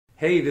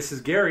Hey, this is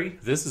Gary.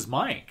 This is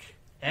Mike.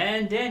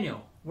 And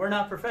Daniel. We're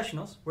not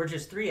professionals. We're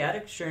just three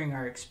addicts sharing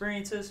our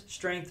experiences,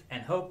 strength,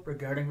 and hope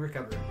regarding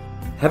recovery.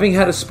 Having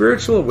had a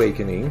spiritual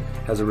awakening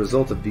as a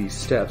result of these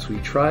steps, we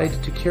tried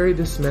to carry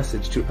this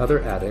message to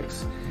other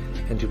addicts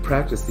and to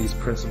practice these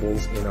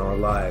principles in our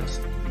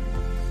lives.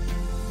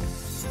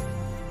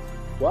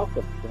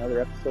 Welcome to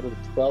another episode of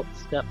the 12th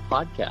Step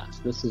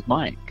Podcast. This is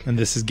Mike. And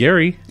this is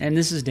Gary. And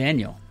this is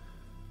Daniel.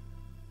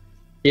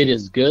 It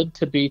is good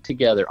to be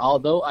together,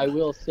 although I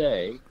will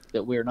say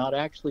that we're not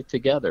actually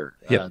together.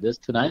 Yep.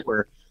 Tonight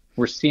we're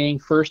seeing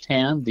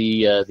firsthand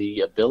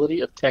the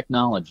ability of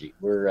technology.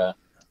 We're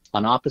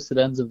on opposite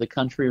ends of the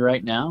country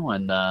right now,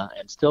 and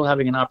still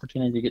having an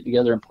opportunity to get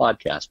together and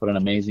podcast. What an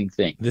amazing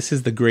thing! This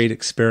is the great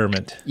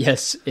experiment.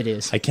 Yes, it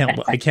is. I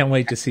can't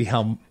wait to see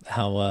how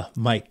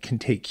Mike can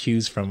take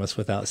cues from us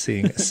without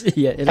seeing us.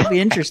 Yeah, it'll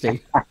be interesting.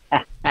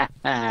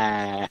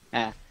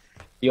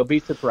 You'll be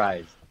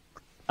surprised.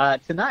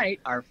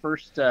 Tonight, our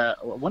first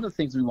one of the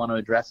things we want to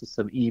address is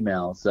some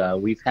emails.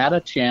 We've had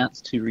a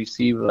chance to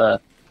receive a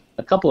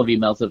couple of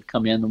emails that have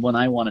come in. The one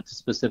I wanted to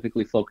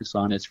specifically focus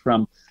on is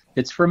from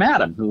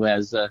Adam,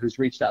 who's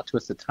reached out to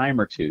us a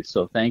time or two.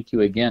 So thank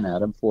you again,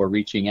 Adam, for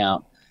reaching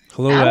out.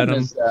 Hello,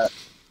 Adam.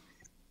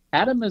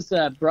 Adam has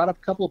brought up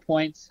a couple of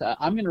points.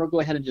 I'm going to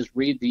go ahead and just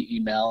read the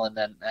email, and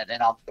then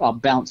I'll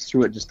bounce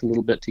through it just a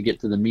little bit to get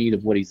to the meat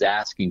of what he's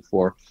asking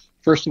for.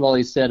 First of all,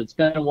 he said, it's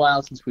been a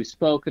while since we've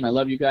spoken. I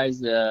love you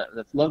guys.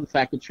 Love the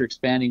fact that you're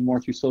expanding more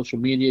through social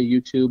media,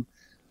 YouTube.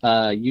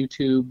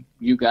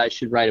 You guys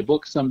should write a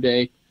book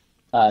someday.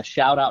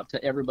 Shout out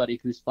to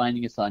everybody who's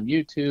finding us on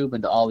YouTube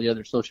and to all the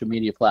other social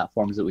media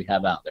platforms that we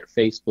have out there,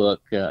 Facebook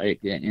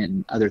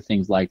and other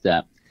things like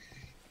that.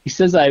 He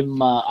says,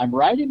 I'm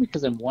writing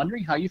because I'm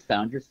wondering how you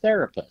found your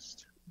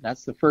therapist.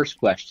 That's the first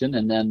question.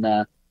 And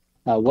then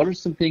what are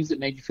some things that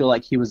made you feel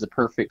like he was a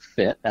perfect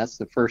fit? That's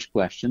the first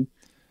question.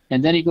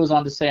 And then he goes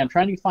on to say, I'm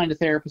trying to find a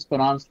therapist, but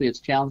honestly it's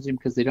challenging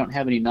because they don't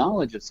have any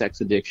knowledge of sex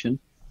addiction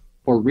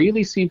or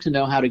really seem to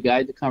know how to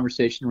guide the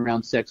conversation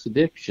around sex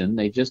addiction.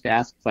 They just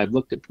ask if I've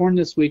looked at porn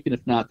this week, and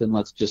if not, then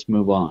let's just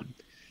move on.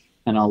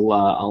 And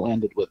I'll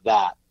end it with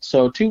that.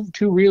 So two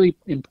really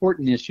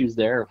important issues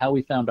there, how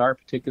we found our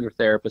particular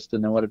therapist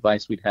and then what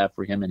advice we'd have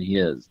for him and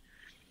his.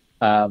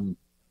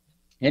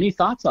 Any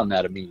thoughts on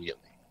that immediately?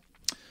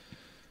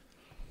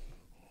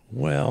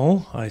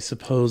 Well, I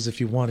suppose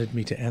if you wanted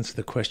me to answer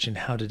the question,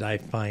 how did I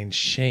find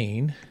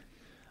Shane?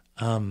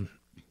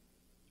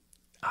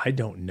 I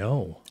don't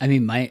know. I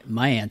mean,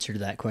 my answer to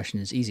that question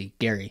is easy.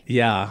 Gary.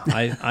 Yeah,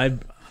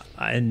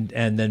 and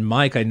then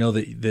Mike, I know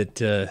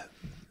that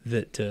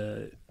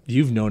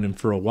you've known him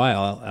for a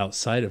while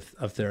outside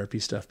of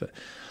therapy stuff, but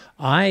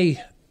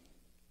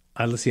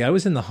let's see, I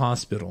was in the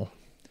hospital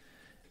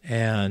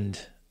and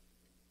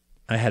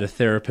I had a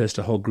therapist,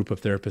 a whole group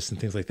of therapists and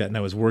things like that. And I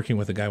was working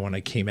with a guy when I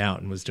came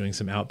out and was doing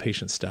some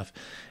outpatient stuff.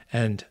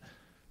 And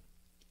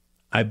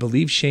I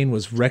believe Shane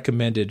was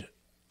recommended.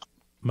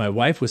 My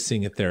wife was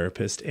seeing a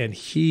therapist and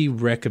he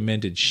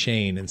recommended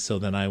Shane. And so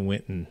then I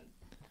went and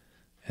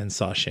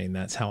saw Shane.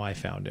 That's how I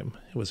found him.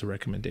 It was a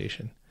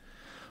recommendation.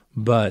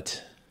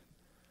 But,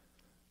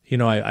 you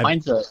know,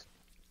 I'm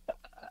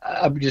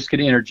just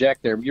going to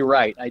interject there. You're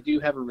right. I do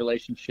have a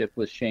relationship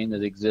with Shane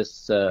that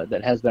exists,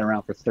 that has been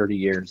around for 30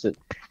 years.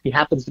 He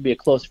happens to be a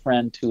close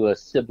friend to a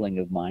sibling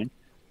of mine.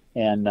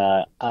 And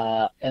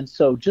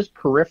so just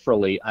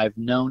peripherally, I've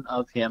known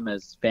of him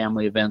as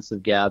family events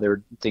have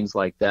gathered, things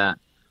like that.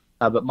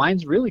 But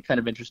mine's really kind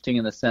of interesting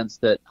in the sense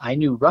that I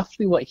knew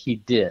roughly what he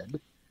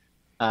did.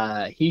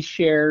 He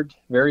shared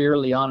very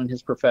early on in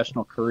his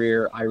professional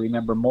career. I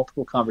remember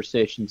multiple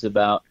conversations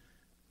about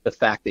the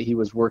fact that he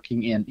was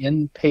working in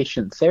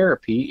inpatient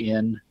therapy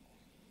in,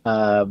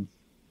 I'm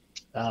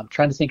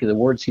trying to think of the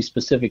words he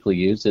specifically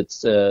used. It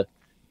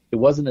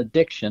wasn't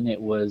addiction. It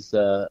was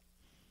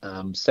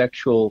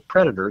sexual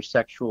predators.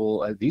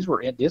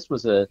 This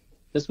was a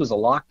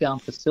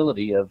lockdown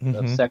facility of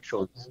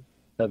sexual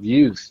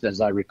youth,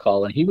 as I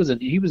recall, and he was an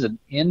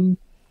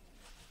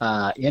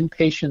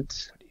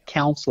inpatient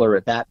counselor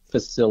at that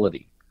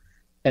facility,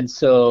 and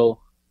so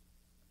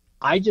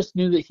I just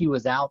knew that he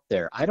was out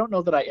there. I don't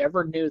know that I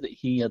ever knew that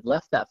he had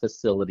left that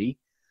facility.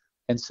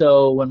 And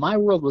so when my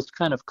world was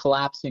kind of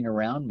collapsing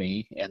around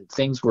me and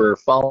things were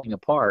falling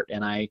apart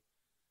and I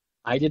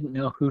didn't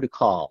know who to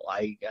call.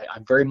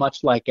 I'm very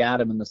much like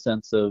Adam in the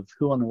sense of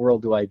who in the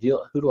world who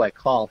do I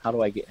call? How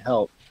do I get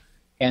help?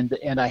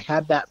 And I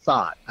had that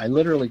thought. I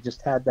literally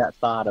just had that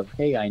thought of,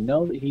 hey, I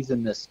know that he's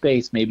in this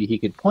space. Maybe he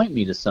could point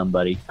me to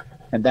somebody.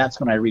 And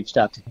that's when I reached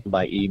out to him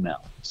by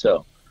email.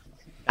 So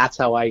that's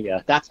how I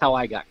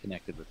got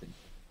connected with him.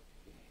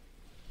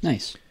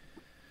 Nice.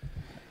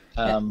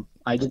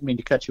 I didn't mean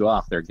to cut you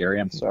off there,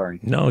 Gary. I'm sorry.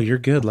 No, you're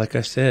good. Like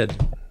I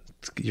said,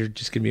 you're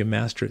just going to be a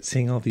master at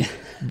seeing all these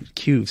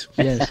cues.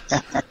 Yes.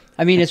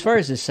 I mean, as far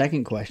as the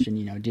second question,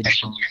 you know, did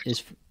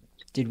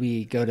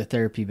we go to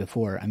therapy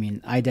before? I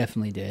mean, I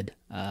definitely did.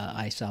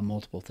 I saw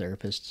multiple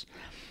therapists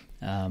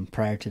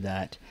prior to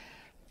that.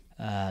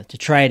 to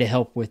try to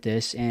help with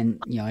this.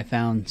 And, I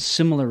found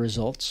similar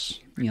results,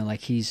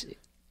 like he's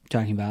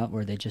talking about,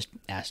 where they just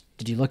asked,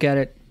 did you look at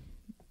it?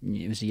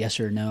 It was a yes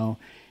or no.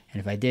 And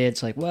if I did,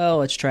 it's like, well,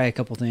 let's try a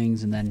couple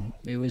things. And then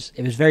it was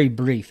very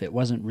brief. It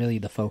wasn't really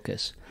the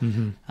focus,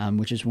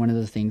 which is one of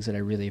the things that I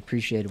really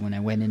appreciated when I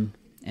went in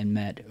and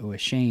met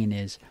with Shane,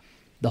 is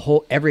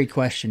every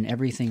question,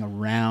 everything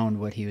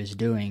around what he was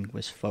doing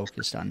was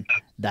focused on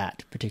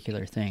that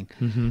particular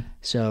thing.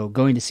 So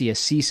going to see a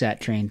CSAT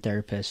trained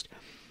therapist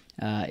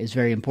is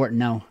very important.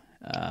 Now,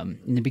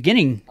 in the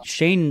beginning,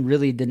 Shane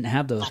really didn't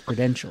have those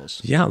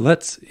credentials. Yeah,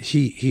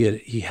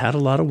 he had a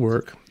lot of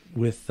work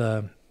with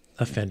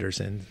offenders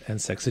and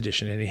sex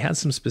addiction, and he had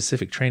some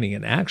specific training,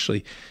 and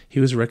actually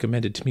he was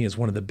recommended to me as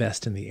one of the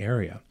best in the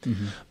area.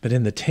 But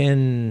in the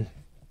 10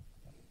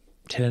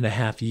 and a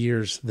half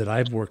years that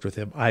I've worked with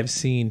him, I've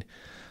seen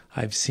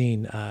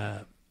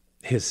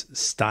his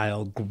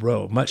style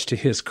grow. Much to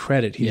his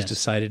credit, he's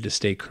decided to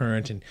stay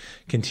current and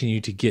continue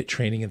to get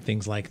training and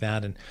things like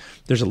that. And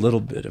there's a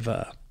little bit of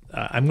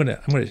I'm going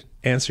to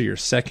answer your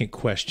second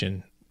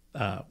question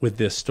with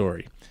this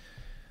story.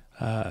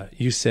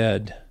 You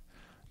said,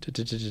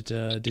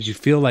 did you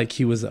feel like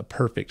he was a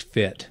perfect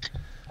fit?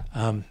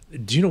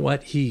 Do you know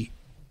what? He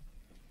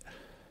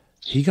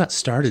got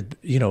started,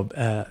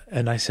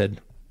 and I said,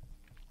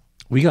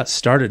 we got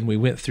started and we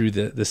went through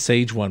the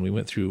Sage one. We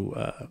went through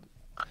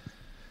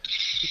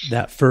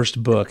that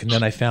first book, and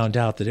then I found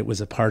out that it was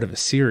a part of a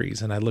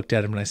series. And I looked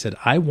at him and I said,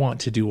 I want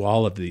to do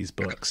all of these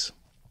books.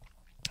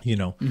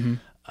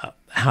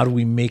 How do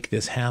we make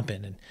this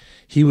happen? And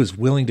he was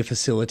willing to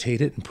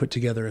facilitate it and put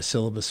together a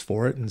syllabus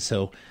for it. And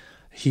so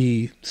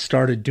he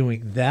started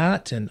doing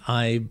that, and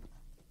I'll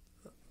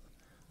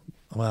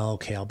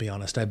be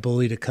honest, I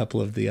bullied a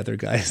couple of the other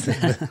guys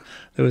that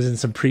was in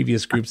some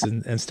previous groups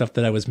and stuff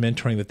that I was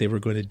mentoring, that they were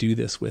going to do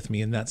this with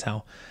me. And that's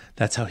how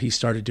he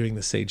started doing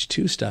the Sage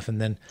 2 stuff. And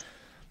then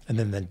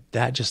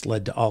that just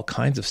led to all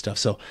kinds of stuff.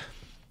 So,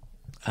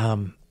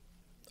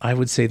 I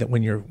would say that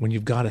when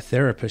you've got a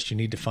therapist, you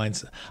need to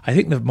find, I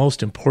think the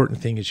most important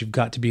thing is you've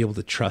got to be able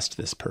to trust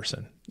this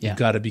person. Yeah. You've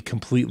got to be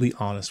completely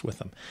honest with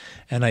them.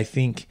 And I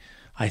think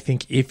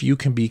if you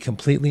can be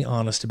completely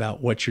honest about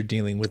what you're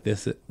dealing with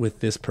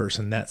this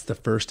person, that's the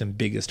first and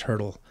biggest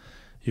hurdle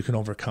you can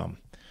overcome.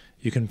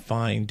 You can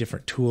find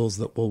different tools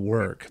that will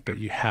work, but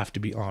you have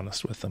to be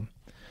honest with them.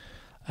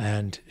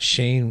 And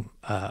Shane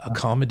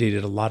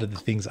accommodated a lot of the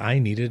things I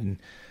needed, and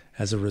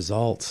as a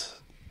result,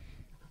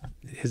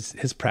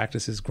 his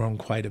practice has grown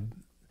quite a.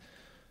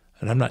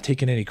 And I'm not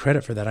taking any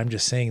credit for that. I'm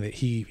just saying that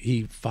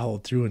he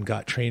followed through and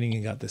got training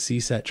and got the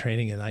CSAT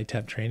training and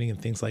ITAP training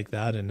and things like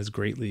that, and is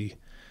greatly.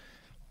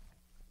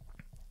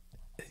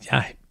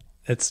 Yeah,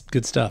 it's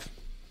good stuff.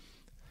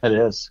 It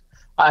is.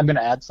 I'm going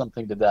to add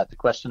something to that. The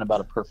question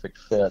about a perfect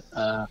fit.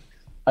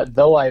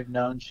 Though I've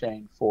known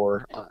Shane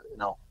for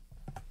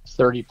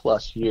 30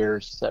 plus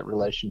years, that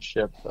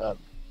relationship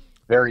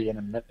very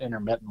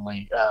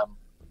intermittently.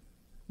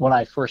 When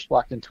I first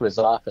walked into his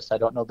office, I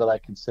don't know that I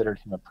considered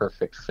him a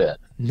perfect fit.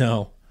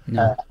 No.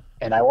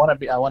 And I want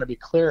to be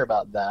clear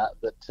about that.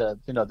 That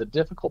the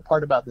difficult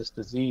part about this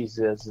disease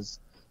is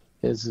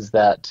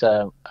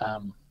that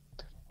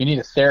you need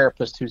a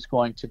therapist who's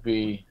going to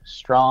be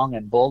strong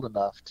and bold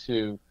enough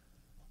to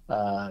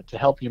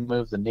help you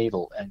move the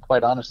needle. And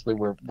quite honestly,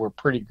 we're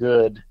pretty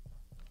good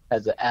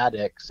as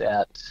addicts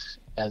at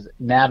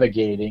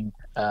navigating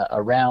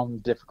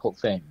around difficult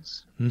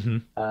things.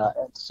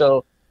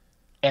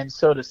 And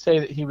so to say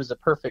that he was a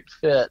perfect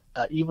fit,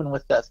 even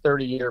with that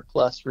 30-year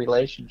plus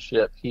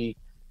relationship, he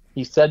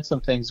said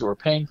some things that were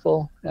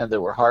painful and that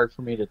were hard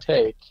for me to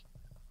take.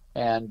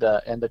 And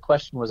the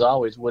question was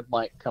always, would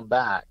Mike come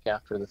back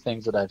after the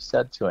things that I've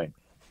said to him?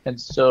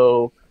 And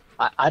so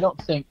I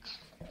don't think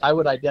I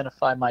would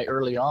identify my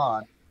early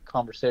on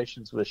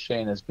conversations with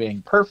Shane as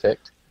being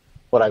perfect.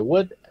 What I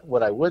would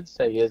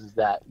say is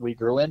that we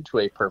grew into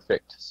a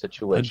perfect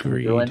situation.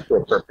 Agreed. We grew into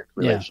a perfect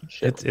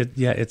relationship.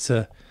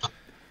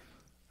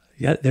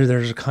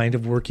 There's a kind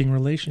of working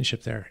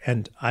relationship there.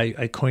 And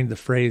I coined the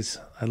phrase.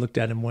 I looked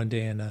at him one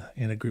day in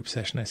a group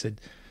session. I said,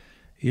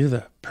 "You're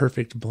the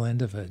perfect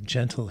blend of a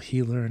gentle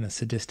healer and a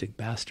sadistic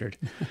bastard."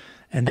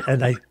 and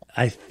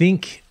I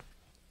think,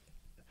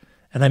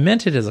 and I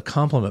meant it as a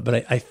compliment, but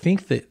I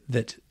think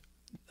that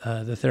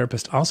the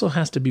therapist also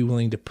has to be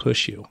willing to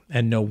push you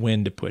and know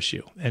when to push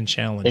you and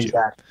challenge you.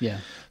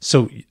 Yeah.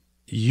 So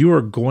you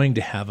are going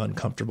to have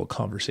uncomfortable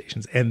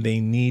conversations, and they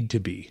need to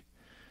be.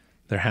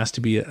 There has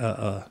to be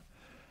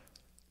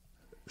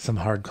some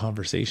hard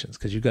conversations,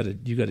 because you got to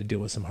deal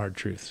with some hard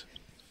truths.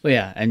 Well,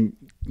 yeah, and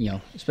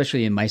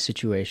especially in my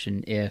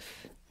situation,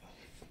 if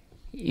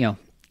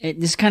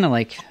it's kind of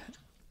like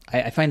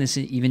I find this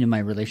even in my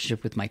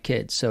relationship with my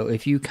kids. So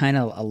if you kind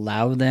of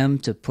allow them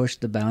to push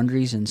the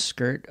boundaries and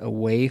skirt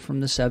away from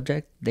the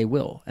subject, they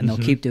will, and they'll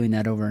keep doing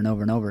that over and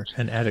over and over.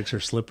 And addicts are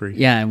slippery.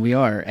 Yeah, and we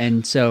are.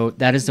 And so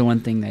that is the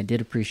one thing that I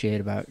did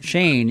appreciate about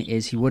Shane,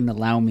 is he wouldn't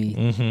allow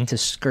me to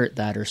skirt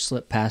that or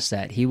slip past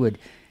that. He would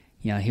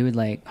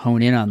like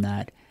hone in on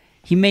that.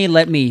 He may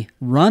let me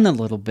run a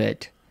little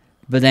bit,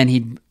 But then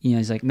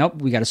he's like, nope,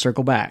 we got to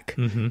circle back.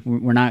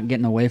 We're not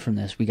getting away from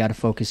this. We got to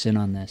focus in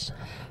on this.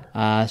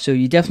 So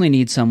you definitely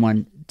need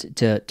someone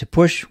to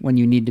push when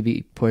you need to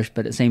be pushed,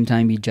 but at the same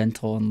time be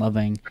gentle and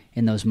loving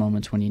in those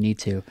moments when you need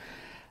to.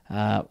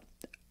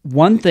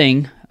 One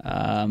thing,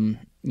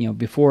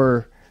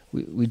 before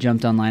we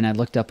jumped online, I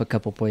looked up a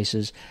couple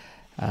places.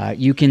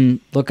 You can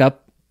look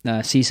up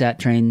CSAT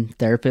trained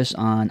therapists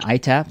on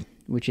ITAP,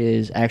 which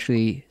is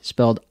actually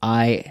spelled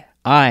ITAP.com.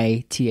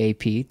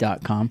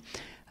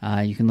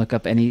 You can look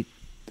up any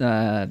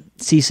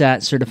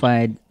CSAT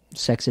certified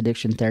sex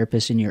addiction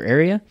therapist in your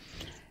area.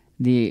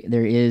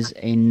 There is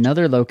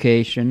another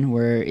location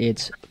where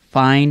it's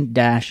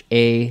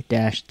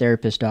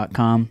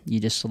find-a-therapist.com. You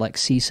just select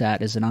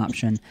CSAT as an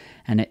option,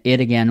 and it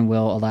again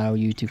will allow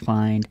you to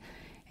find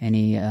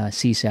any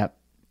CSAT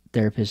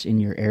therapist in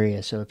your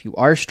area. So if you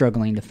are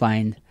struggling to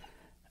find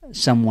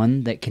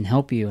someone that can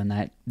help you, and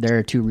that there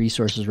are 2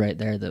 resources right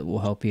there that will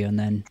help you, and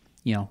then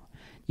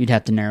you'd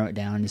have to narrow it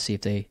down to see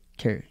if they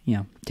care,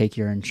 take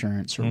your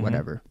insurance or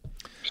whatever.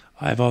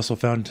 I also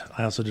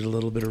did a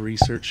little bit of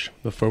research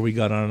before we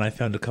got on, and I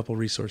found a couple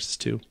resources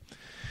too.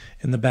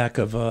 In the back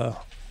of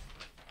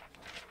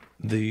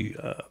the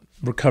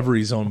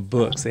Recovery Zone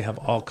books, they have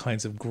all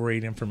kinds of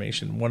great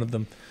information. One of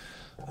them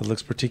that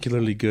looks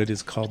particularly good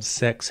is called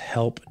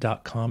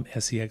sexhelp.com,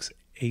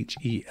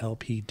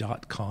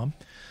 SEXHELP.com.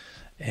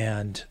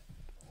 And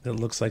it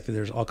looks like that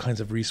there's all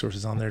kinds of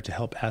resources on there to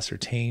help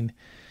ascertain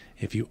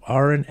if you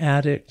are an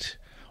addict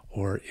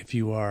or if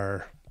you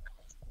are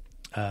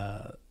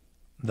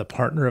the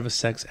partner of a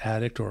sex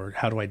addict, or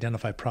how to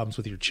identify problems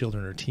with your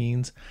children or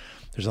teens.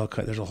 There's a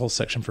whole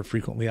section for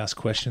frequently asked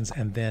questions,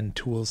 and then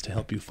tools to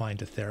help you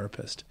find a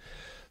therapist.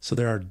 So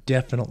there are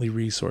definitely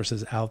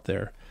resources out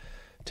there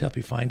to help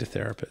you find a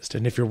therapist.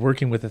 And if you're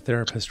working with a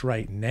therapist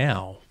right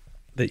now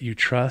that you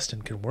trust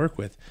and can work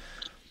with,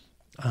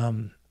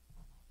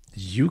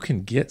 you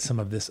can get some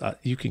of this.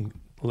 You can,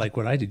 like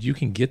what I did, you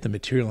can get the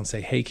material and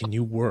say, hey, can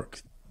you work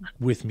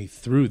with me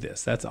through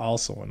this? That's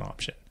also an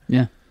option.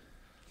 Yeah.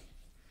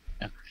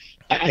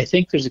 I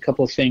think there's a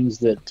couple of things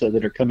that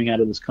are coming out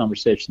of this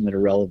conversation that are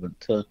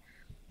relevant.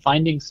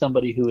 Finding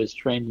somebody who is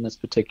trained in this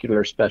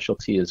particular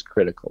specialty is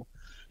critical.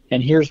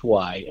 And here's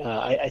why.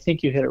 I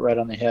think you hit it right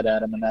on the head,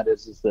 Adam, and that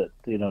is that,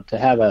 to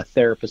have a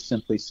therapist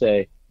simply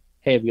say,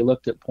 hey, have you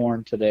looked at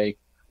porn today?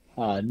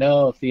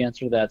 No. If the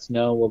answer to that's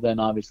no, well, then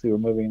obviously we're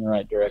moving in the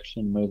right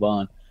direction and move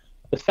on.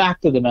 The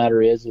fact of the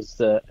matter is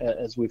that,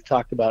 as we've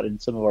talked about in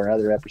some of our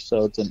other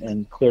episodes,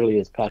 and clearly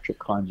as Patrick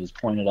Carnes has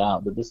pointed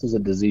out, that this is a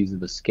disease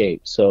of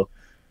escape. So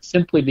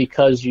simply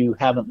because you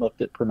haven't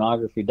looked at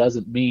pornography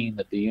doesn't mean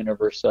that the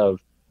universe of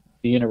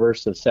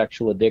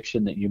sexual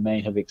addiction that you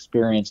may have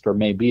experienced or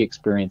may be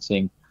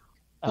experiencing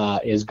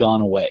is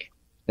gone away.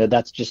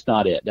 That's just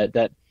not it.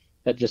 That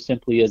just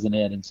simply isn't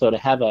it. And so to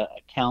have a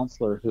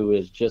counselor who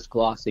is just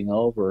glossing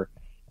over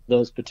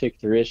those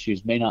particular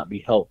issues may not be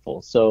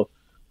helpful. So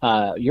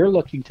you're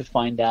looking to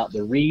find out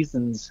the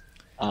reasons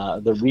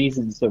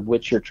of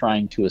which you're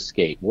trying to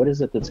escape. What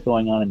is it that's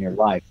going on in your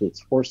life that's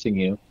forcing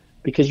you?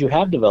 Because you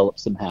have developed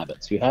some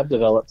habits, you have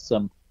developed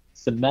some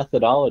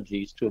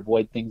methodologies to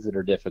avoid things that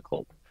are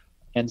difficult,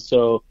 and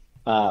so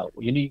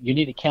you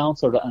need a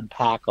counselor to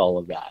unpack all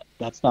of that.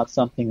 That's not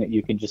something that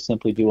you can just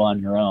simply do on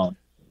your own.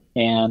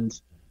 And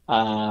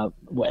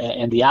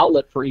the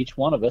outlet for each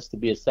one of us to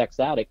be a sex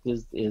addict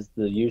is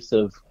the use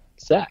of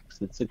sex.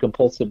 It's a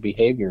compulsive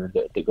behavior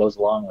that goes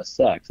along with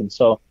sex. And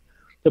so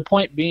the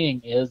point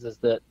being is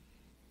that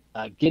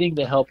getting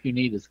the help you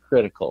need is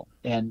critical,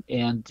 and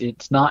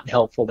it's not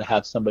helpful to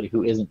have somebody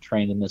who isn't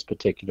trained in this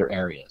particular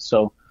area.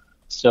 So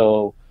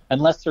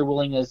unless they're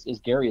willing, as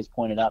Gary has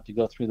pointed out, to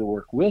go through the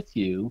work with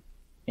you,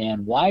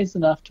 and wise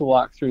enough to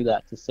walk through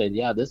that to say,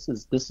 yeah, this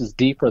is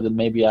deeper than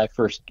maybe I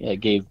first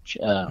gave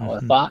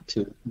a thought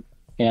to.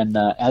 And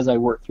as I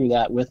work through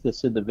that with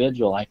this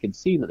individual, I can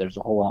see that there's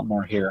a whole lot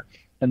more here,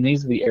 and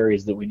these are the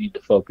areas that we need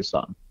to focus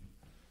on.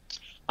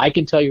 I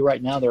can tell you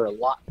right now, there are a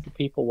lot of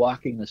people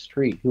walking the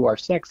street who are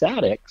sex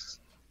addicts,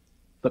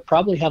 but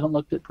probably haven't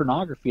looked at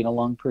pornography in a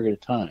long period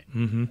of time.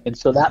 Mm-hmm. And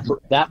so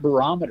that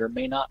barometer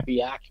may not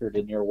be accurate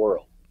in your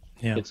world.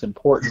 Yeah. It's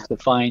important to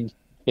find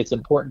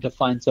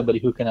somebody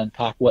who can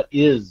unpack what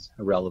is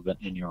relevant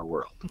in your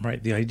world.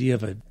 Right. The idea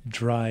of a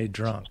dry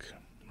drunk,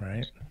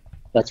 right?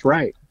 That's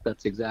right.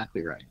 That's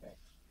exactly right.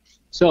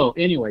 So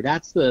anyway,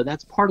 that's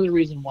part of the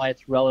reason why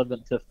it's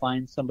relevant to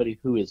find somebody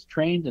who is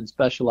trained and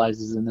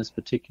specializes in this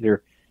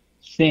particular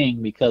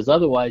thing, because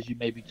otherwise you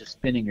may be just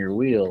spinning your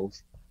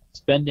wheels,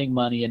 spending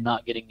money and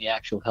not getting the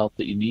actual help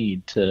that you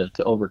need to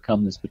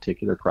overcome this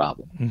particular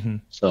problem. Mm-hmm.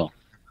 So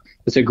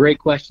it's a great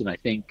question. I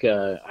think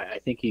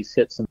he's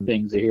hit some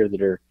things here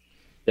that are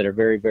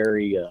very,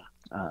 very,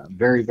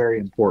 very, very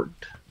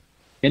important.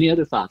 Any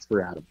other thoughts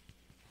for Adam?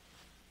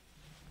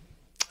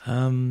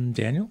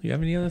 Daniel, you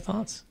have any other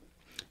thoughts?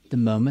 The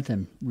moment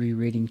I'm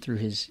rereading through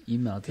his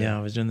email. Yeah,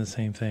 I was doing the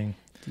same thing.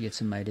 To get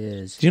some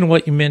ideas. Do you know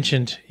what you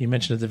mentioned? You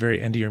mentioned at the very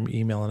end of your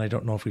email, and I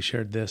don't know if we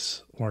shared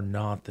this or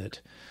not,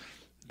 that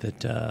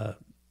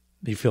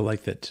you feel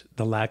like that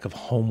the lack of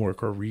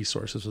homework or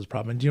resources was a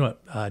problem. And do you know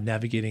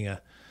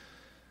what,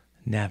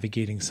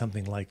 navigating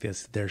something like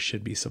this, there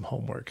should be some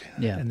homework.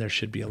 Yeah. And there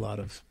should be a lot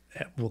of,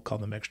 we'll call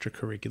them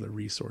extracurricular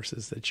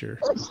resources that you're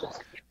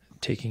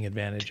taking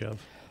advantage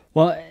of.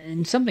 Well,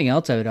 and something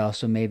else I would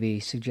also maybe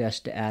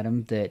suggest to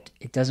Adam that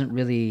he hasn't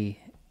really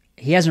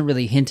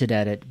hinted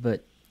at it,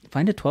 but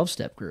find a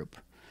 12-step group.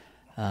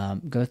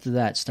 Go through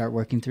that, start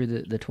working through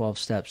the 12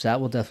 steps. That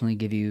will definitely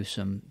give you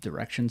some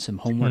direction, some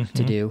homework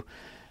to do.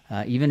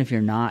 Even if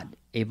you're not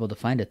able to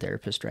find a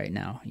therapist right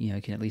now,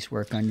 you can at least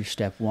work on your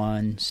step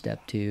 1,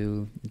 step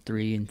 2,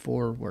 3, and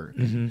 4 work,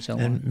 and so on.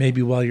 And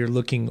maybe while you're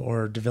looking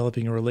or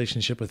developing a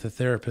relationship with a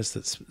therapist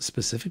that's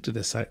specific to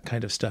this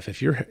kind of stuff,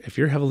 if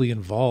you're heavily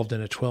involved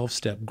in a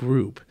 12-step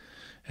group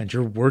and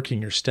you're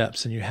working your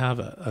steps and you have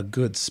a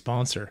good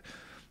sponsor,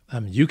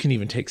 you can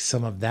even take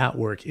some of that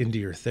work into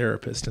your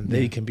therapist, and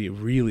they can be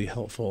really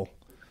helpful,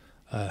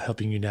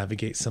 helping you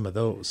navigate some of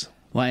those.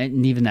 Well,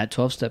 and even that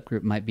 12-step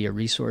group might be a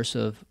resource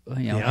of,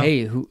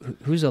 hey,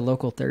 who's a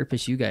local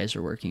therapist you guys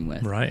are working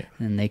with? Right.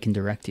 And they can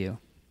direct you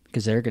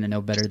because they're going to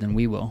know better than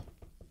we will.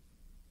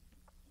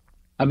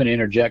 I'm going to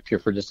interject here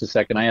for just a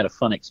second. I had a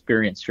fun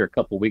experience here a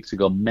couple of weeks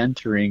ago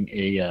mentoring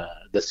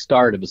the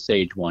start of a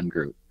Sage 1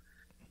 group.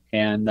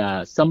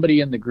 And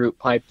somebody in the group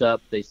piped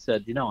up. They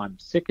said, I'm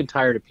sick and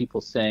tired of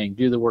people saying,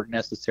 do the work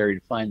necessary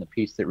to find the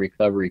peace that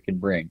recovery can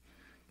bring.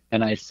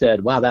 And I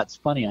said, wow, that's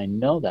funny. I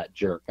know that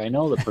jerk. I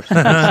know the person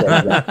who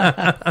said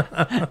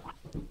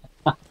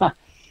that.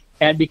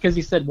 And because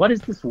he said, what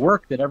is this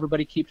work that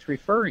everybody keeps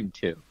referring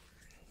to?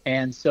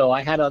 And so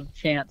I had a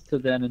chance to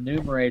then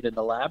enumerate and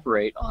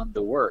elaborate on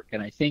the work.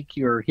 And I think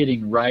you're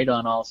hitting right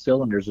on all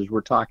cylinders as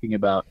we're talking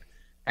about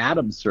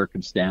Adam's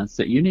circumstance,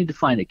 that you need to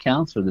find a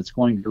counselor that's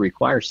going to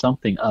require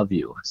something of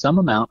you, some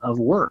amount of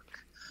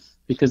work,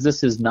 because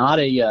this is not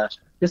a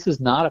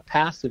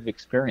passive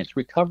experience.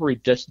 Recovery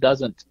just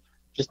doesn't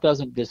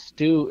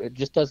distill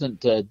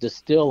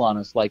on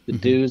us like the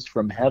dews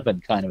from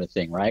heaven kind of a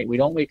thing, right? We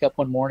don't wake up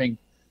one morning,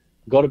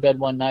 go to bed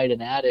one night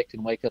an addict,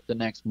 and wake up the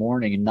next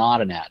morning and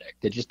not an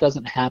addict. It just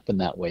doesn't happen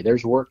that way.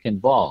 There's work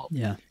involved.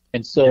 Yeah.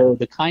 And so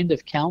the kind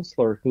of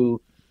counselor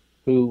who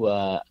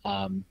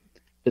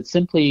that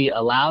simply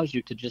allows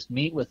you to just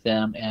meet with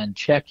them and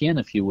check in,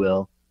 if you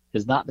will,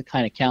 is not the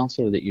kind of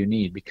counselor that you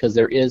need, because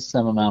there is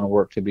some amount of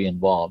work to be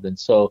involved. And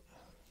so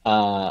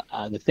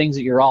the things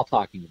that you're all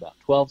talking about,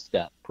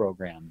 12-step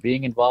program,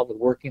 being involved with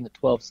working the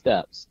 12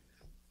 steps,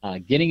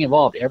 getting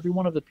involved. Every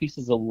one of the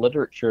pieces of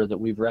literature that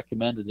we've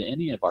recommended in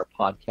any of our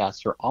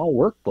podcasts are all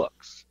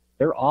workbooks.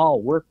 They're all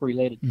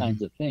work-related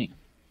kinds of things.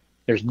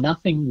 There's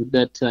nothing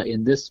that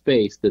in this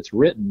space that's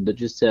written that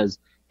just says,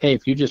 hey,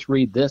 if you just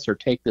read this or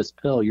take this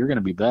pill, you're going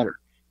to be better.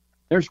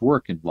 There's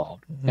work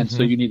involved. And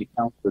so you need a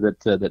counselor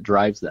that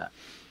drives that.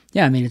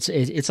 Yeah, I mean,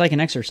 it's like an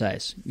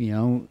exercise.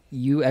 If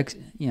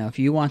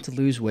you want to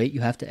lose weight, you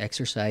have to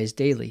exercise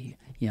daily.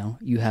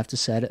 You have to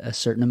set a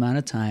certain amount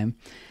of time,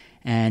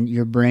 and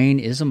your brain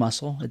is a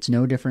muscle. It's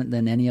no different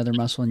than any other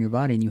muscle in your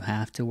body, and you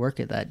have to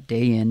work at that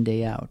day in,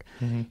 day out.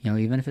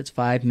 Even if it's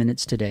 5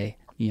 minutes today,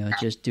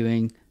 just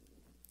doing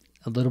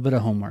a little bit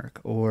of homework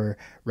or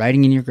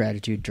writing in your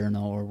gratitude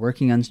journal or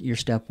working on your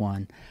step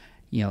 1.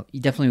 You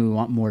definitely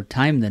want more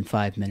time than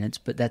 5 minutes,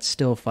 but that's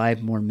still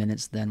 5 more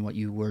minutes than what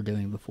you were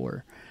doing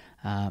before.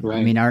 Right.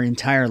 I mean, our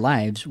entire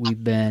lives,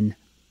 we've been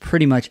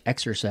pretty much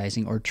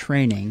exercising or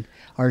training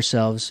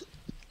ourselves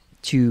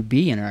to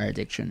be in our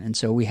addiction. And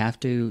so we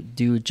have to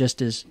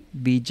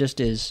be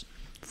just as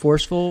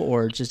forceful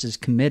or just as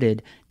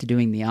committed to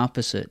doing the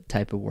opposite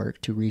type of work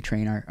to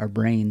retrain our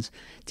brains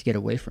to get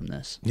away from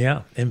this.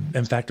 Yeah.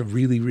 In fact, a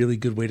really, really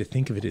good way to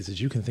think of it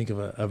is you can think of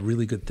a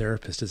really good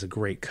therapist as a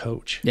great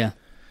coach. Yeah.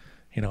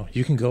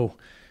 You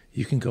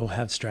can go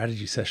have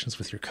strategy sessions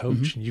with your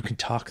coach and you can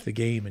talk the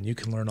game and you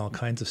can learn all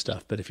kinds of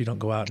stuff. But if you don't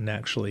go out and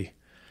actually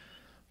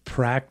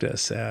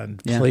practice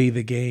and play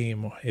the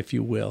game, if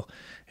you will,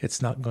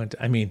 it's not going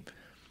to,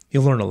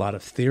 you'll learn a lot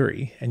of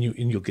theory and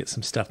you'll get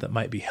some stuff that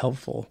might be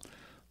helpful,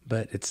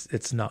 but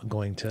it's not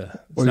going to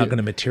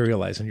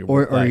materialize in your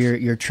work life. Or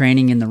you're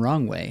training in the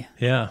wrong way.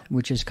 Yeah.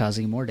 Which is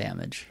causing more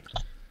damage.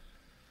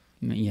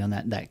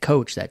 That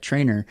coach, that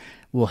trainer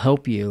will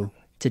help you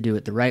to do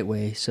it the right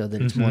way so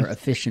that it's more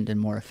efficient and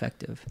more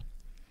effective.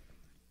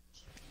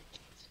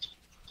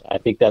 I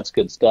think that's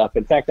good stuff.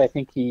 In fact, I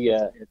think he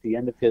at the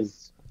end of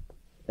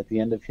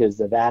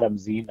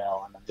Adam's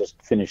email, and I'll just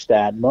finish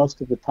that.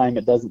 Most of the time,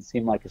 it doesn't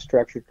seem like a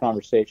structured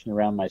conversation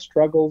around my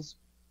struggles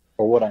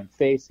or what I'm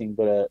facing,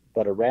 but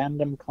a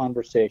random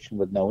conversation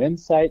with no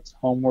insights,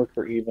 homework,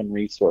 or even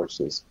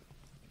resources.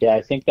 Yeah,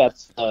 I think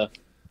that's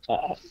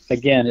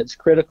again, it's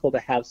critical to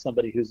have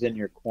somebody who's in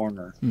your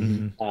corner.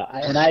 And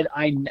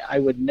I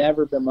would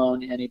never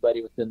bemoan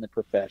anybody within the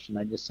profession.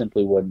 I just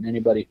simply wouldn't.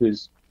 Anybody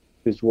who's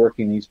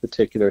working these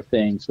particular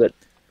things, but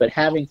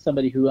having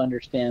somebody who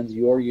understands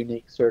your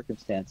unique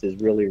circumstance is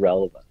really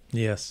relevant.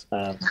 Yes.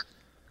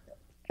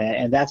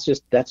 And that's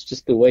just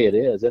the way it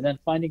is. And then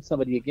finding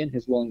somebody again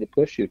who's willing to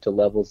push you to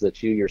levels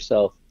that you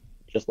yourself,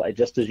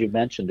 just as you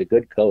mentioned, a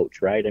good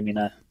coach, right?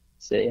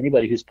 So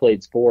anybody who's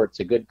played sports,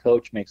 a good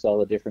coach makes all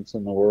the difference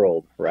in the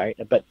world, right?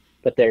 But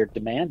they're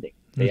demanding.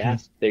 They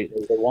ask, they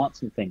want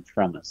some things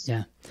from us.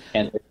 Yeah.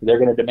 And they're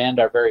going to demand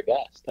our very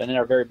best and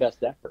our very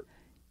best effort.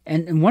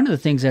 And one of the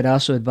things I'd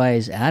also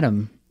advise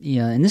Adam,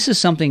 and this is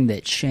something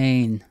that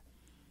Shane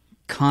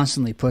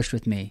constantly pushed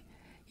with me.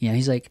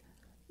 He's like,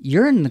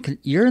 you're in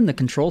the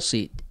control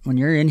seat when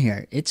you're in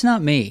here. It's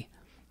not me,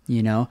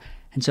 And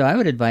so I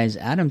would advise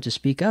Adam to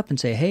speak up and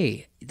say,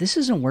 hey, this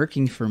isn't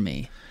working for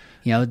me.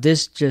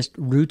 This just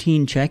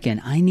routine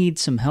check-in. I need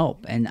some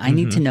help, and I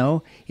need to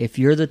know if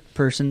you're the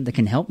person that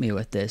can help me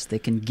with this,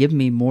 that can give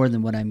me more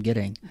than what I'm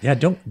getting. Yeah,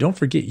 don't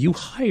forget, you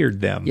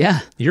hired them. Yeah.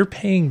 You're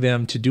paying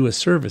them to do a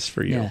service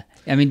for you. Yeah.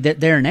 I mean,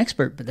 they're an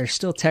expert, but they're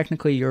still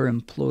technically your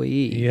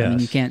employee. Yes. I mean,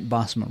 you can't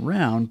boss them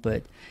around,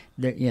 but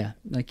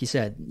like you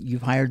said,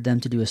 you've hired them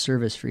to do a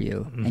service for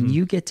you, and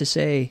you get to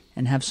say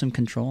and have some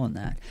control in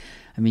that.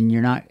 I mean,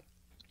 you're not.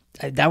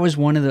 That was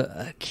one of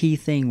the key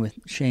thing with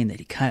Shane that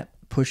he kept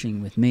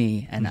pushing with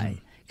me, and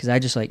because I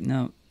just like,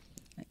 no,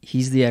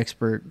 he's the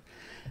expert.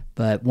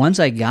 But once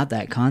I got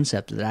that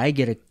concept that I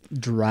get to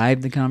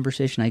drive the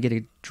conversation, I get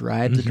to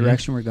drive the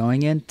direction we're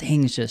going in,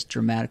 things just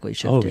dramatically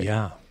shifted.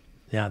 Oh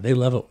yeah, they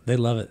love it. They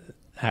love it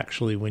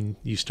actually when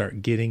you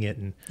start getting it.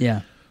 And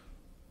yeah.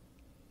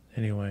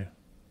 Anyway,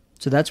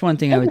 so that's one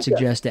thing I would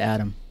suggest to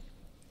Adam.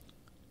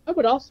 I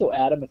would also,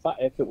 Adam,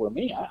 if it were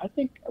me, I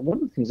think one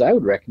of the things I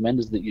would recommend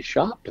is that you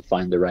shop to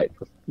find the right,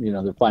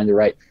 to find the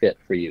right fit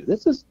for you.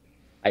 This is,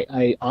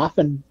 I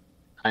often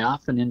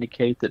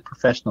indicate that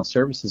professional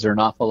services are an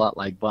awful lot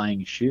like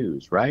buying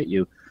shoes, right?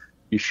 You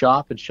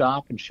shop and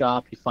shop and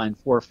shop. You find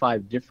 4 or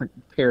 5 different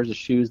pairs of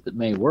shoes that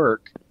may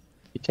work.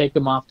 You take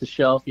them off the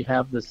shelf. You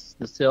have the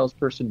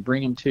salesperson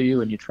bring them to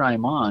you, and you try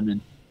them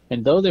on.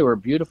 And though they were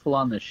beautiful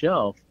on the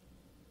shelf,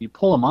 you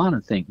pull them on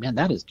and think, man,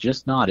 that is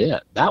just not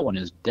it. That one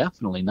is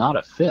definitely not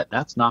a fit.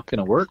 That's not going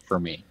to work for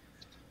me.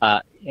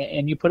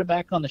 And you put it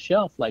back on the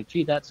shelf like,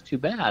 gee, that's too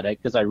bad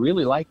because I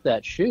really like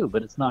that shoe,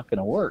 but it's not going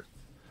to work.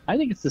 I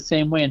think it's the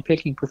same way in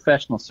picking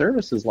professional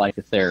services like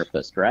a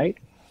therapist, right?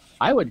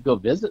 I would go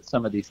visit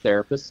some of these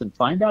therapists and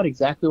find out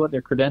exactly what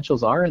their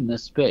credentials are in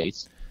this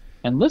space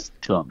and listen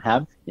to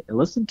them.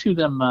 Listen to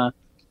them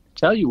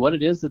tell you what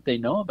it is that they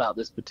know about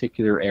this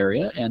particular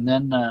area, and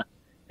then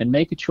and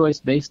make a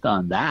choice based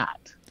on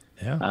that.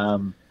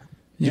 yeah.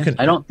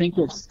 I don't think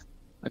it's.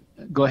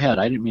 Go ahead.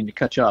 I didn't mean to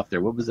cut you off there.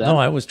 What was that? No,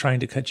 I was trying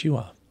to cut you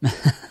off.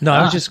 No,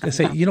 I was just going to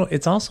say,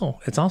 it's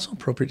also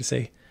appropriate to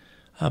say,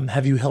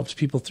 have you helped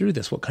people through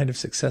this? What kind of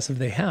success have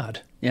they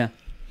had? Yeah.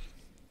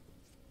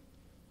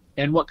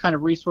 And what kind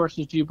of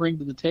resources do you bring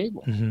to the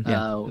table?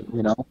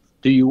 Yeah.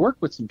 Do you work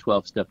with some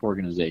 12-step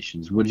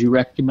organizations? Would you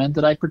recommend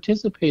that I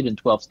participate in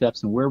 12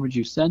 steps, and where would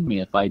you send me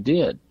if I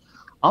did?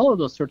 All of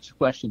those sorts of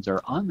questions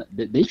are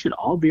they should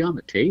all be on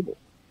the table.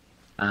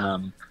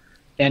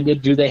 And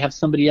do they have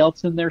somebody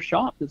else in their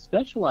shop that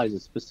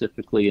specializes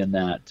specifically in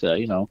that?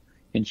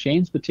 In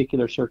Shane's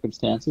particular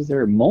circumstances, there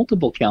are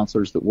multiple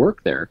counselors that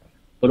work there,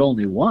 but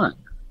only one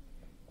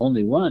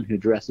who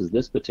addresses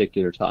this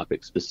particular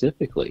topic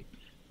specifically.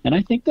 And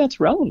I think that's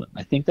relevant.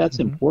 I think that's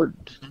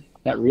important.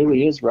 That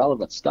really is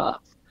relevant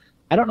stuff.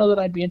 I don't know that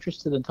I'd be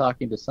interested in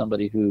talking to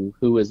somebody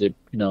who is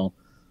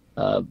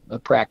a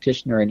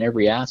practitioner in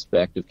every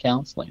aspect of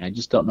counseling. I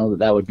just don't know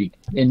that would be,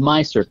 in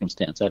my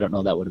circumstance, I don't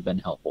know that would have been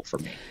helpful for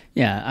me.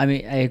 Yeah, I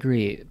mean, I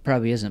agree. It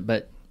probably isn't,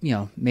 but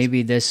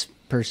maybe this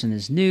person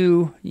is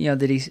new,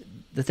 that he's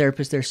the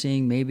therapist they're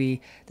seeing.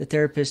 Maybe the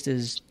therapist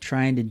is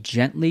trying to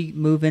gently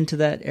move into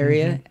that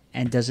area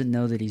and doesn't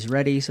know that he's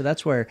ready. So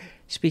that's where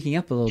speaking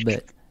up a little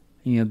bit,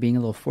 being a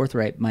little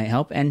forthright might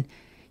help. And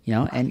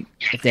and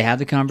if they have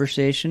the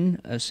conversation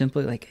of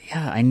simply like,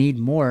 yeah, I need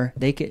more,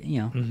 they could,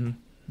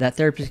 that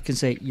therapist can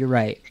say, you're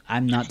right,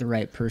 I'm not the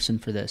right person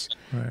for this.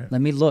 Right.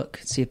 Let me look,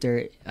 see if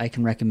I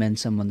can recommend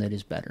someone that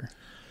is better.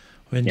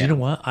 And you know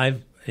what?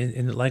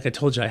 Like I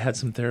told you, I had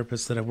some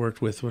therapists that I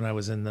worked with when I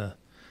was in the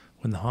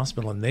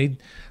hospital, and they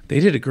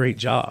did a great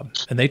job,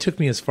 and they took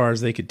me as far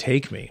as they could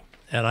take me,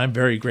 and I'm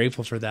very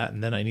grateful for that.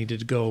 And then I needed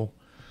to go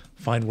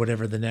find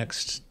whatever the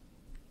next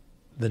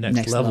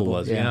level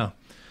was. Yeah.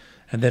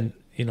 And then,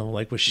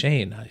 like with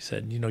Shane, I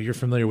said, you're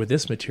familiar with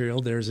this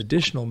material. There's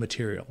additional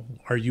material.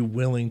 Are you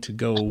willing to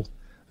go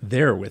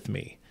there with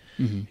me?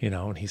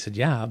 And he said,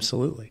 yeah,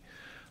 absolutely.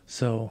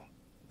 So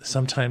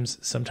sometimes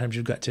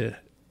you've got to,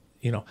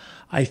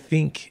 I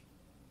think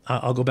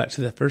I'll go back to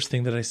the first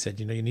thing that I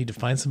said, you need to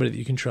find somebody that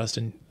you can trust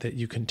and that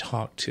you can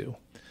talk to.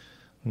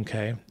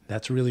 Okay.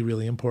 That's really,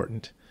 really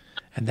important.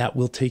 And that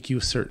will take you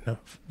a certain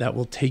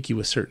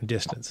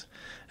distance.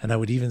 And I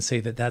would even say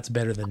that that's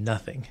better than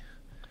nothing.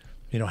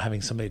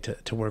 Having somebody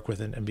to work with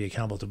and be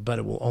accountable to, but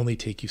it will only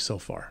take you so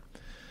far.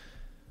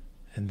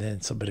 And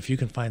then but if you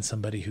can find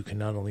somebody who can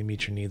not only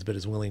meet your needs, but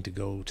is willing to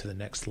go to the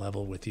next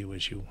level with you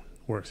as you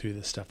work through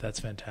this stuff, that's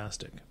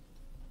fantastic.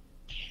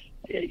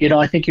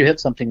 I think you hit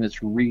something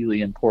that's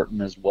really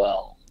important as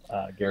well,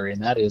 Gary,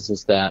 and that is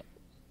that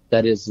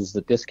That is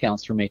that this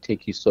counselor may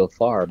take you so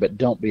far, but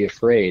don't be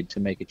afraid to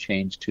make a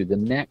change to the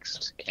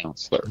next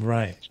counselor.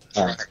 Right.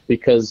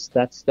 Because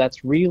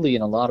that's really,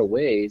 in a lot of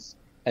ways,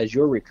 as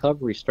your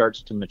recovery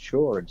starts to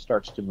mature and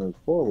starts to move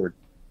forward,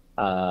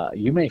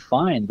 you may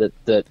find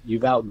that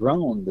you've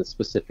outgrown the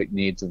specific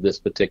needs of this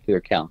particular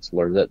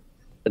counselor, that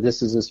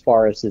this is as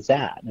far as it's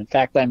at. In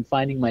fact, I'm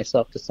finding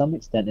myself to some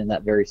extent in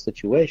that very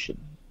situation.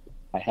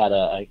 I had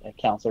a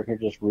counselor here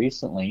just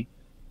recently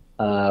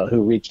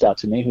who reached out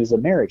to me, who's a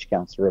marriage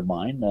counselor of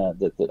mine,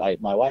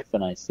 my wife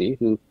and I see,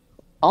 who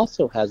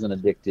also has an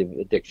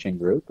addiction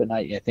group. And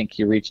I think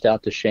he reached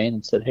out to Shane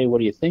and said, hey, what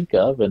do you think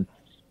of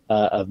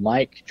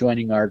Mike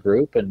joining our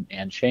group?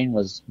 And Shane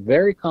was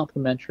very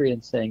complimentary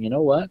and saying, you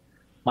know what,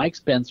 Mike's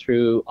been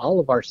through all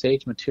of our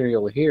SAGE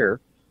material here,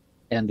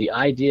 and the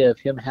idea of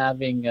him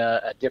having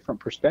a different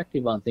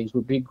perspective on things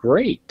would be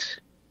great.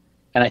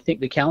 And I think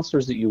the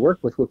counselors that you work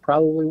with would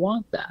probably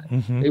want that.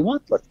 Mm-hmm. They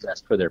want what's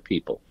best for their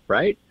people,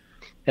 right?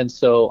 And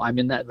so I'm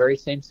in that very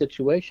same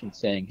situation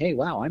saying, hey,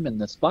 wow, I'm in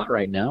this spot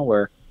right now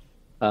where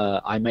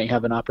I may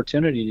have an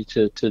opportunity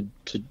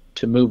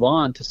to move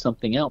on to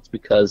something else,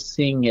 because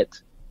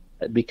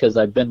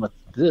I've been with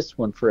this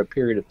one for a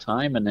period of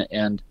time,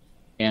 and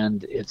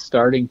it's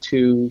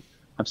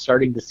I'm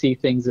starting to see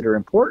things that are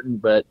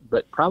important, but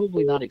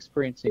probably not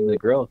experiencing the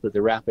growth at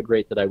the rapid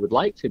rate that I would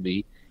like to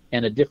be,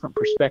 and a different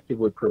perspective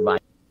would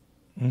provide.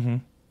 Mm-hmm.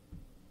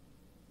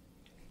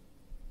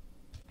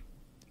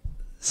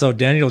 So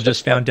Daniel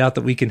just found out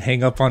that we can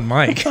hang up on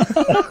Mike.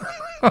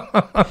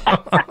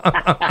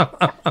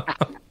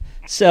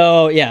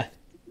 So yeah,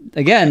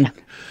 again,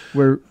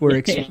 we're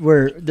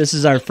this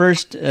is our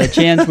first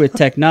chance with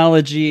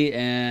technology,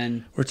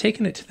 and we're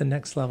taking it to the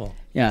next level.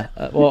 Yeah.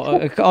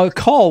 A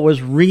call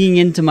was ringing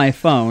into my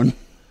phone,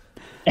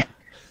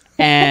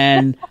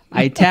 and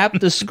I tapped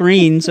the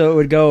screen so it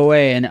would go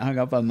away, and it hung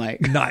up on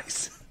Mike.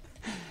 Nice.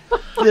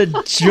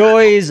 The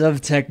joys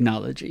of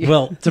technology.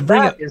 Well,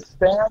 that is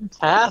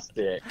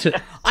fantastic.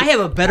 I have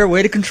a better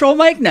way to control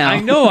Mike now.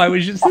 I know. I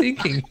was just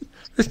thinking.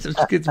 This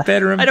just gets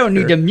better and better. I don't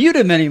need to mute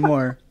him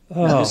anymore.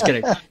 Oh. No, just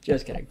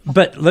kidding.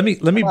 But let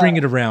me bring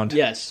it around.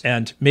 Yes.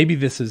 And maybe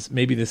this is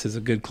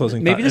a good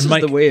closing maybe thought. This and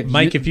is the way of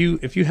Mike, if you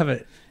have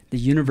a the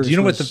universe. Do you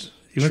know what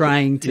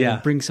trying to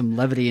bring some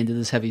levity into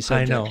this heavy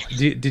subject? I know.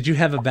 Did you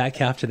have a back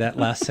half to that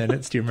last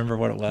sentence? Do you remember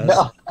what it was?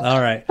 No.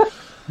 All right.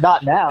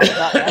 Not now.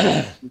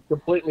 You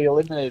completely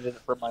eliminated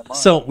it from my mind.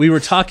 So we were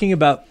talking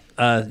about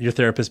your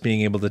therapist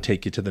being able to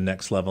take you to the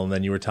next level, and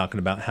then you were talking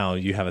about how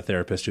you have a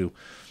therapist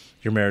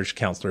your marriage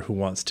counselor who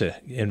wants to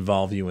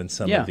involve you in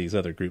some of these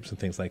other groups and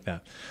things like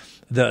that.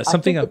 The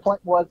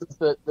point was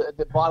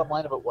the bottom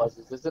line of it was,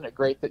 isn't it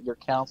great that your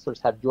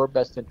counselors have your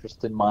best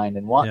interest in mind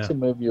and want to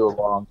move you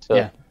along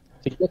to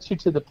get you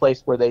to the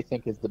place where they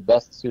think is the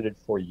best suited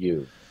for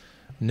you?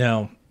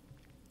 Now,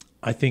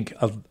 I think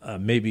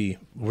maybe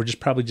we're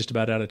probably just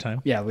about out of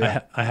time.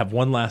 Yeah, I have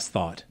one last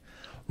thought.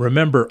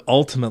 Remember,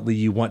 ultimately,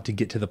 you want to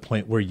get to the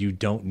point where you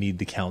don't need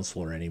the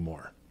counselor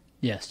anymore.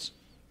 Yes.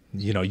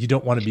 You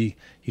don't want to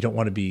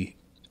be,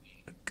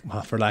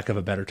 for lack of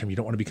a better term, you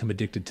don't want to become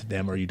addicted to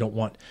them, or you don't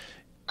want,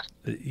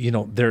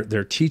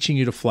 they're teaching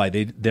you to fly.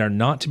 They're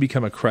not to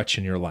become a crutch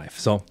in your life.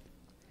 So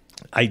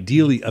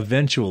ideally,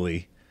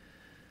 eventually,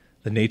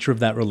 the nature of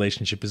that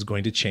relationship is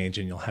going to change,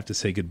 and you'll have to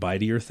say goodbye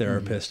to your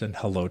therapist and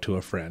hello to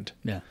a friend.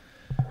 Yeah.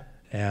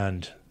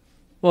 And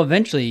well,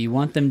 eventually you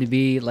want them to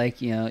be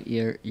like,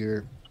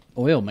 your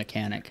oil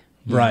mechanic.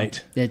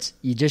 Right.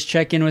 You just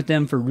check in with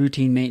them for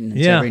routine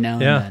maintenance every now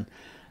and then.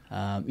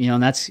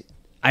 And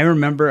I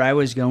remember I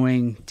was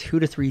going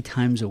 2 to 3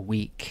 times a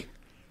week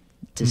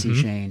to see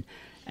Shane,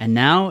 and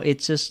now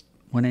it's just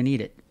when I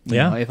need it.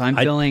 If I'm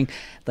feeling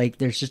like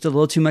there's just a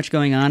little too much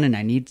going on and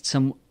I need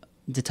some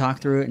to talk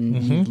through it and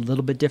need a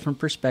little bit different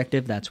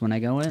perspective, that's when I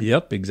go in.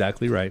 Yep,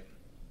 exactly right.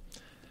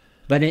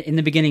 But in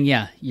the beginning,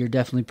 you're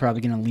definitely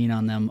probably going to lean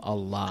on them a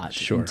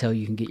lot until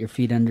you can get your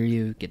feet under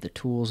you, get the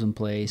tools in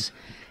place,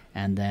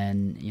 and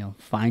then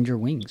find your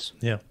wings.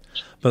 Yeah.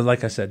 But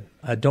like I said,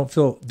 don't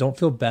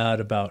feel bad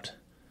about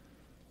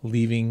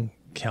leaving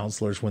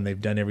counselors when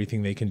they've done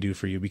everything they can do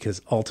for you,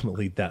 because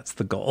ultimately that's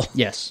the goal.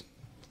 Yes.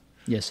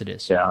 Yes, it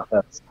is. Yeah,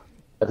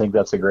 I think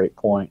that's a great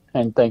point,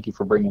 and thank you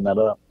for bringing that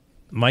up.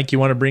 Mike, you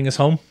want to bring us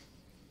home?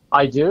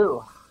 I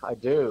do.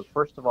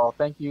 First of all,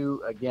 thank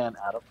you again,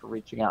 Adam, for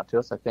reaching out to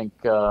us. I think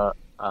the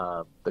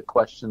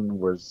question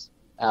was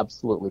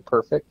absolutely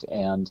perfect,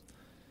 and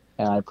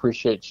I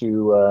appreciate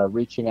you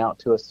reaching out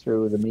to us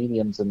through the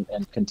mediums and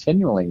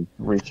continually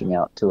reaching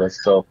out to us.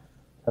 So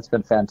that's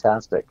been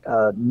fantastic.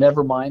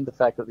 Never mind the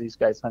fact that these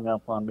guys hung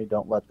up on me.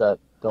 Don't let that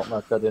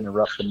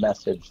interrupt the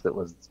message that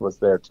was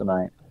there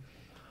tonight.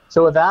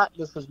 So with that,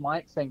 this is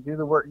Mike saying, do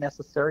the work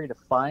necessary to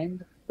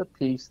find the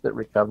peace that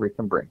recovery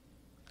can bring.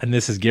 And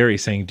this is Gary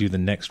saying, do the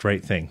next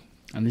right thing.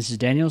 And this is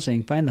Daniel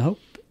saying, find the hope,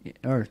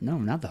 or no,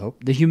 not the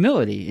hope, the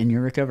humility in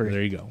your recovery.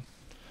 There you go.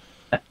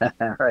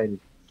 All right.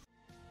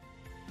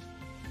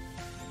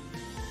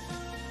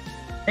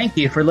 Thank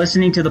you for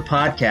listening to the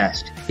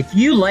podcast. If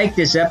you like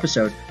this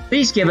episode,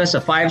 Please give us a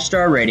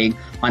 5-star rating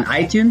on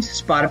iTunes,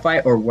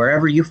 Spotify, or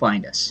wherever you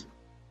find us.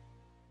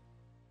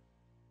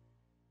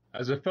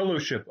 As a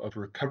fellowship of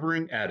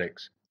recovering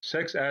addicts,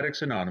 Sex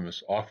Addicts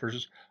Anonymous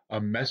offers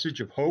a message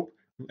of hope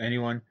to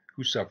anyone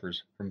who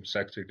suffers from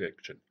sex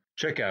addiction.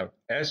 Check out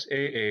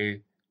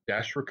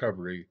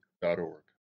saa-recovery.org.